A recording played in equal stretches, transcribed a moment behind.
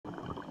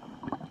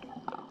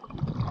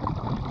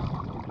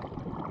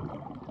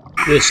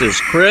This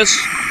is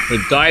Chris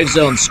with Dive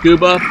Zone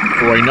Scuba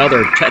for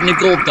another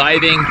technical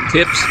diving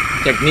tips,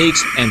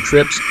 techniques, and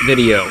trips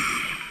video.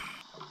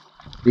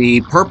 The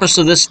purpose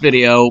of this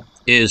video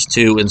is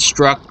to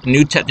instruct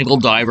new technical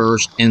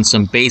divers in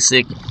some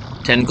basic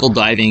technical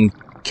diving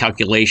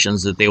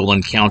calculations that they will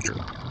encounter.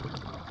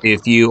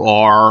 If you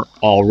are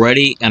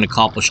already an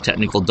accomplished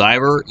technical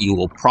diver, you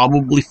will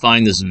probably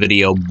find this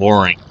video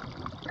boring.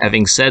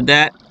 Having said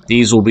that,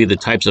 these will be the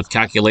types of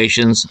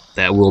calculations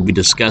that we'll be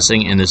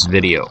discussing in this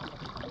video.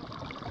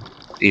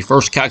 The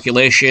first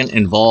calculation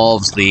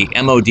involves the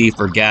MOD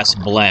for gas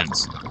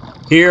blends.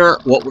 Here,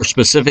 what we're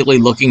specifically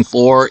looking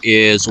for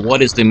is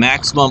what is the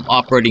maximum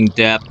operating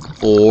depth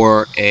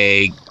for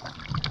a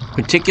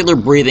particular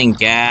breathing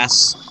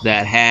gas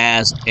that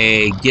has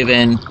a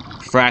given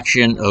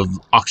fraction of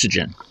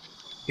oxygen.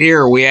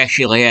 Here we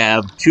actually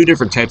have two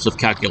different types of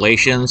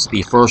calculations.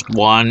 The first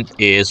one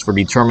is for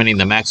determining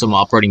the maximum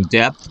operating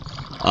depth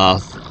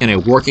in a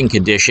working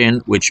condition,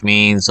 which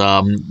means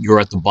you're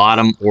at the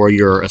bottom or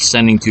you're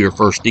ascending to your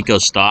first deco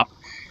stop,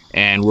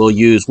 and we'll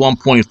use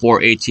 1.4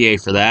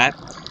 ATA for that.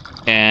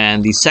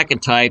 And the second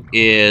type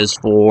is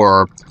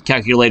for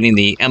calculating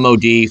the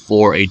MOD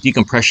for a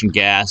decompression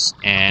gas,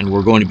 and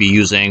we're going to be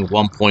using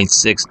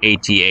 1.6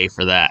 ATA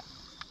for that.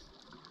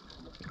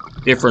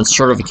 Different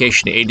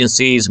certification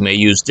agencies may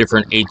use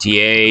different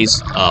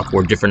ATAs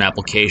for different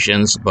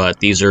applications, but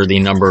these are the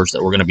numbers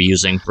that we're going to be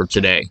using for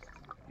today.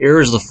 Here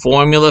is the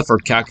formula for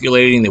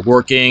calculating the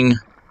working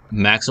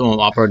maximum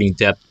operating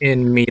depth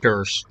in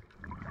meters.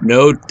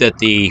 Note that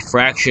the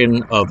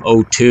fraction of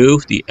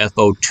O2, the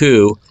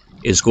FO2,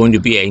 is going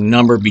to be a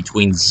number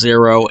between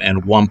 0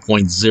 and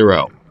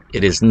 1.0.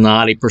 It is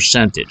not a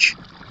percentage.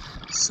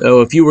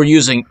 So if you were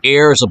using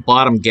air as a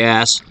bottom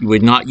gas, you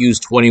would not use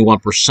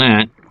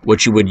 21%.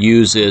 What you would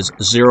use is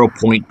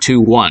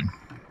 0.21.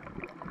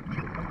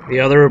 The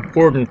other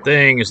important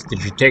thing is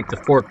that you take the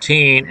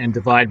 14 and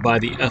divide by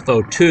the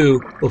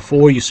FO2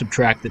 before you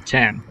subtract the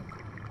 10.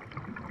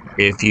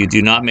 If you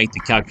do not make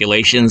the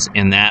calculations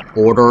in that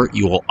order,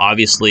 you will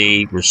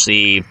obviously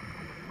receive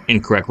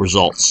incorrect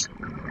results.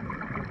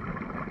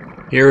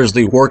 Here is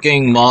the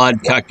working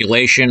mod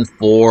calculation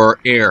for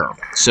air.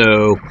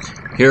 So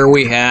here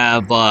we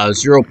have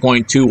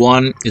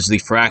 0.21 is the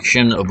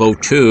fraction of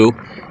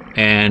O2,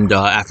 and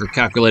after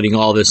calculating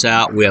all this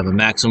out, we have a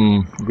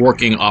maximum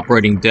working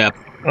operating depth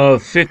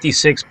of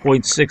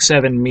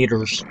 56.67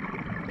 meters.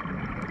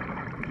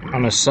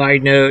 On a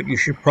side note, you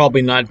should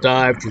probably not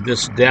dive to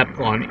this depth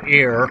on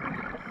air,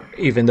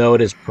 even though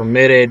it is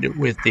permitted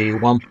with the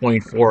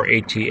 1.4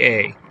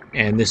 ATA,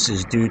 and this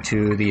is due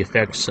to the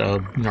effects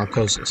of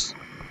narcosis.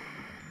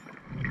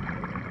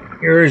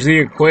 Here is the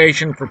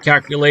equation for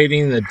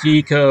calculating the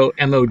Deco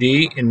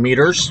MOD in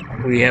meters.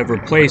 We have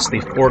replaced the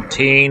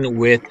 14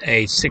 with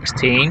a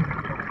 16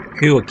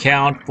 to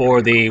account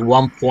for the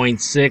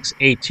 1.6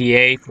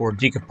 ATA for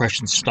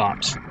decompression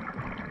stops.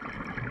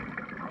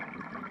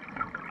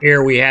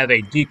 Here we have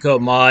a Deco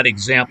MOD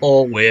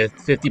example with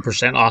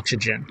 50%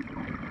 oxygen.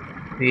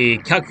 The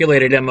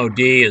calculated MOD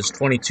is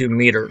 22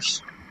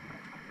 meters.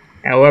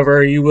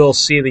 However, you will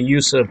see the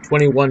use of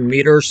 21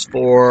 meters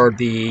for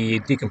the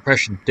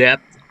decompression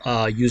depth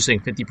using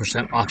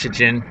 50%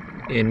 oxygen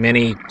in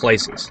many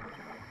places.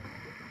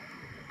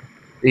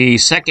 The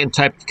second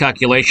type of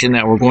calculation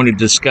that we're going to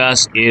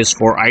discuss is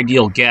for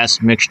ideal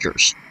gas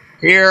mixtures.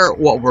 Here,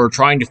 what we're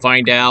trying to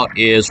find out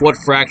is what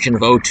fraction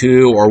of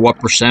O2 or what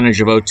percentage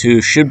of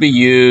O2 should be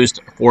used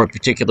for a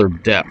particular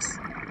depth.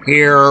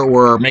 Here,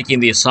 we're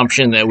making the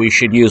assumption that we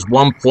should use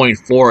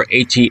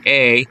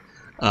 1.4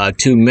 ATA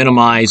to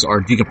minimize our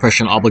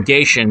decompression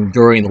obligation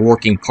during the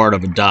working part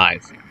of a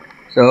dive.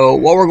 So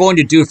what we're going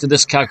to do for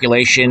this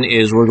calculation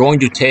is we're going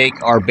to take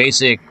our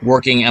basic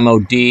working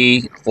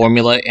MOD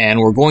formula and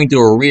we're going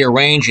to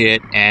rearrange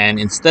it, and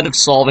instead of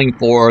solving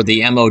for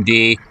the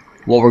MOD,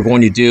 what we're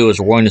going to do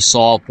is we're going to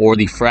solve for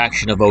the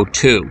fraction of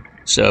O2.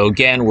 So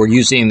again, we're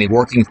using the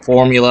working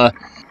formula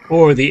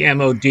for the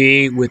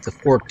MOD with the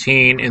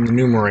 14 in the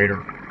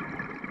numerator.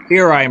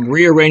 Here I'm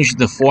rearranging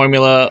the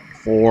formula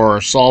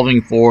for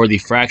solving for the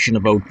fraction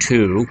of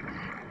O2.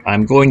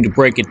 I'm going to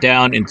break it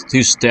down into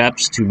two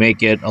steps to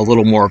make it a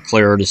little more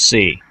clear to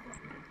see.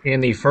 In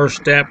the first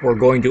step, we're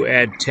going to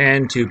add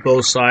 10 to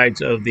both sides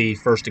of the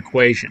first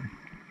equation.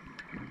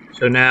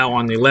 So now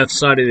on the left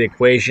side of the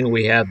equation,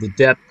 we have the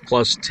depth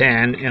plus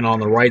 10, and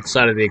on the right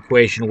side of the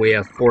equation, we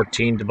have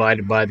 14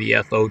 divided by the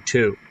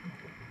FO2.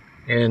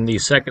 In the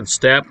second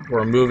step,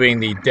 we're moving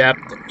the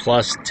depth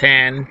plus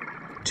 10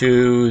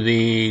 to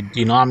the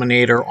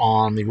denominator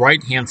on the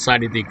right-hand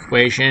side of the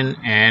equation,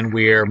 and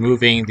we are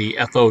moving the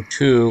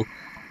FO2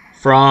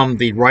 from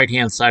the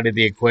right-hand side of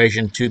the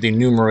equation to the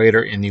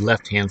numerator in the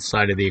left-hand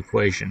side of the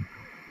equation.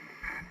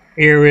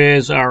 Here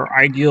is our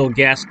ideal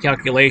gas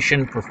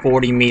calculation for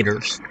 40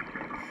 meters.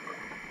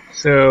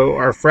 So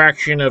our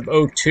fraction of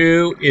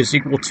O2 is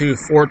equal to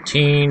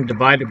 14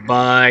 divided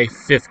by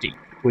 50,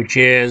 which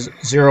is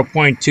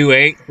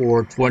 0.28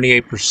 or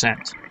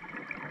 28%.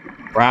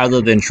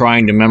 Rather than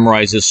trying to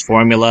memorize this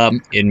formula,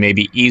 it may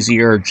be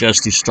easier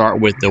just to start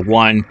with the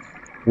one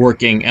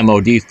working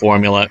MOD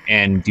formula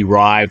and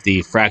derive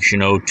the fraction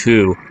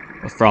O2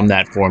 from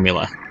that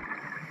formula.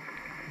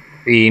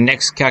 The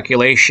next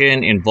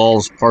calculation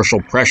involves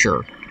partial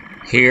pressure.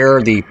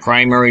 Here, the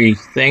primary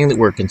thing that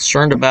we're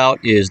concerned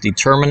about is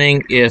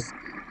determining if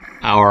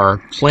our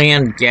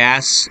planned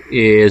gas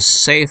is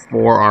safe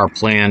for our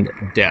planned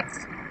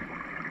depth.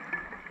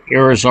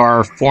 Here is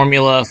our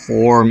formula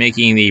for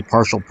making the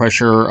partial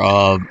pressure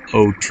of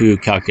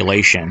O2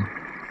 calculation.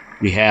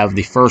 We have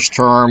the first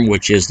term,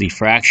 which is the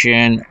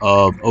fraction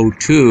of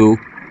O2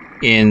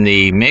 in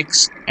the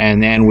mix,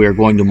 and then we're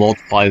going to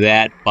multiply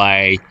that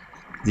by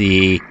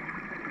the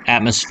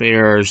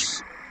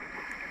atmosphere's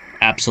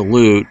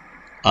absolute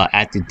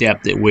at the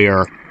depth that we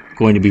are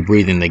going to be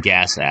breathing the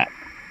gas at.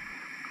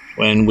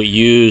 When we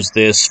use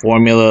this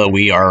formula,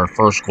 we are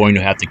first going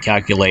to have to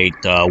calculate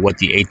what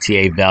the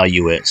ATA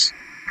value is.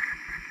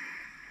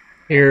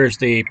 Here's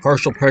the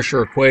partial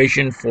pressure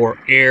equation for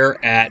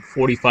air at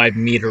 45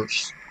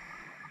 meters.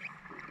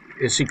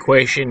 This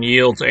equation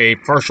yields a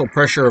partial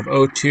pressure of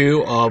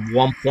O2 of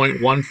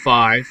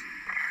 1.15.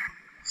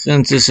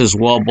 Since this is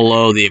well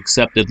below the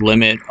accepted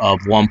limit of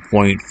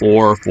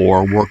 1.4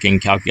 for working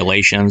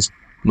calculations,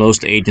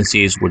 most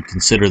agencies would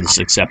consider this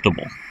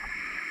acceptable.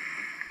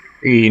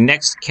 The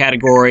next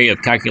category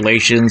of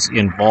calculations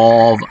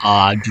involve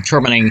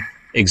determining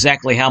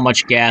exactly how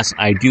much gas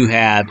I do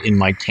have in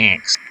my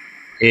tanks.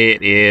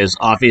 It is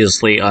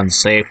obviously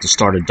unsafe to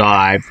start a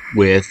dive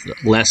with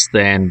less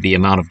than the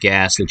amount of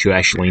gas that you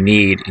actually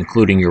need,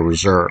 including your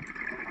reserve.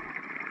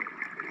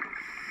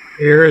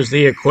 Here is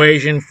the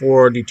equation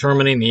for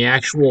determining the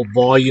actual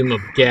volume of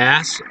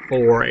gas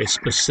for a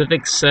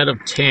specific set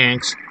of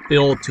tanks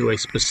filled to a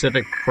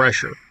specific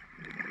pressure.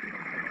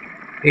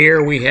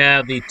 Here we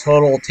have the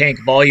total tank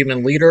volume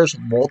in liters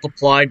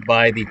multiplied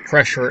by the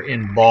pressure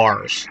in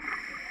bars.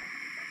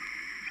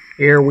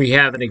 Here we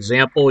have an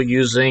example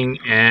using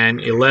an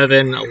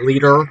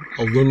 11-liter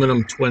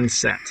aluminum twin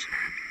set.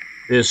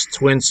 This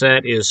twin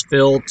set is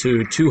filled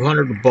to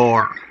 200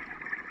 bar.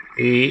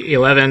 The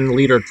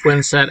 11-liter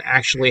twin set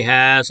actually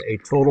has a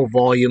total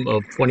volume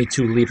of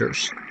 22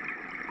 liters.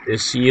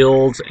 This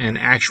yields an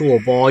actual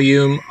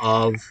volume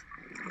of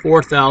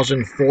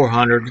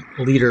 4,400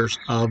 liters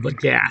of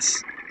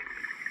gas.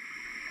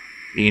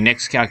 The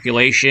next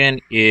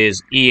calculation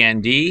is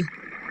END.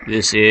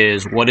 This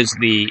is what is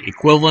the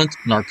equivalent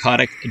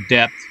narcotic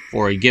depth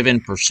for a given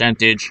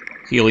percentage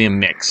helium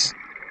mix.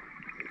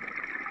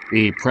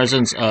 The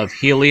presence of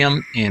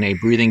helium in a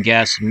breathing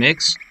gas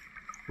mix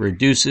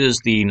reduces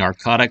the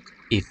narcotic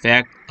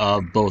effect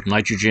of both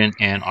nitrogen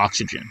and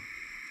oxygen.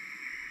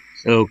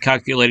 So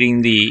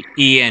calculating the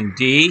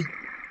END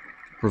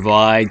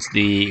provides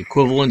the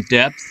equivalent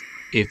depth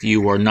if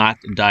you are not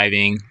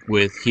diving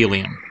with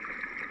helium.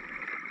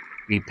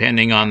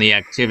 Depending on the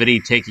activity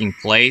taking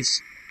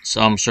place,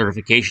 some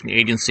certification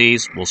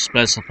agencies will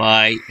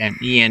specify an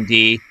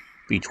END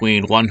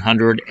between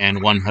 100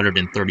 and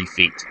 130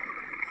 feet.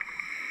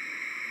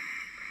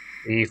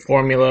 The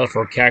formula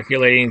for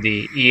calculating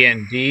the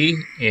END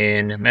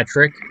in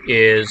metric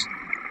is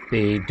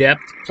the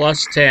depth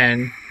plus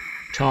 10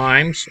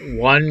 times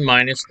 1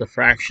 minus the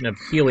fraction of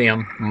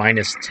helium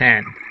minus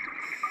 10.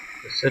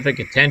 Specific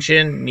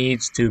attention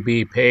needs to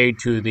be paid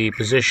to the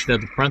position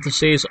of the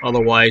parentheses,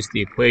 otherwise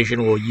the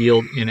equation will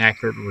yield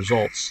inaccurate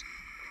results.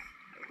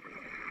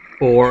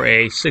 For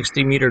a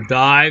 60-meter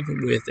dive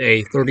with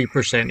a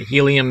 30%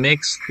 helium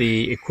mix,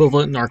 the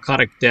equivalent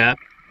narcotic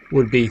depth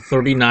would be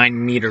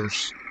 39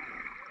 meters.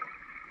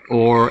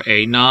 For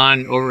a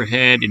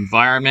non-overhead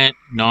environment,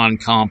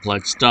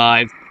 non-complex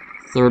dive,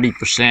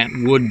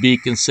 30% would be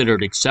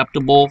considered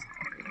acceptable.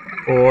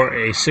 For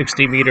a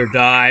 60-meter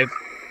dive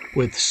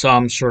with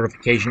some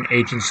certification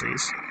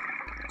agencies.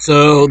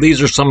 So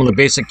these are some of the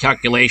basic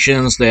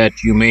calculations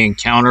that you may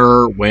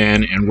encounter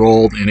when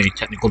enrolled in a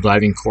technical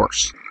diving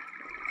course.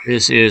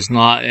 This is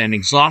not an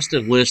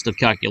exhaustive list of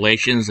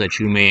calculations that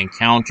you may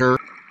encounter.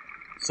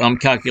 Some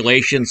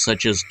calculations,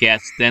 such as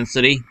gas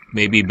density,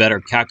 may be better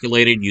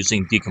calculated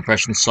using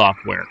decompression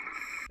software.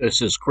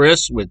 This is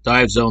Chris with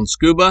Dive Zone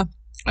Scuba.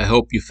 I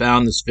hope you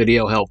found this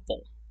video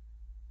helpful.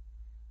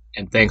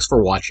 And thanks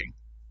for watching.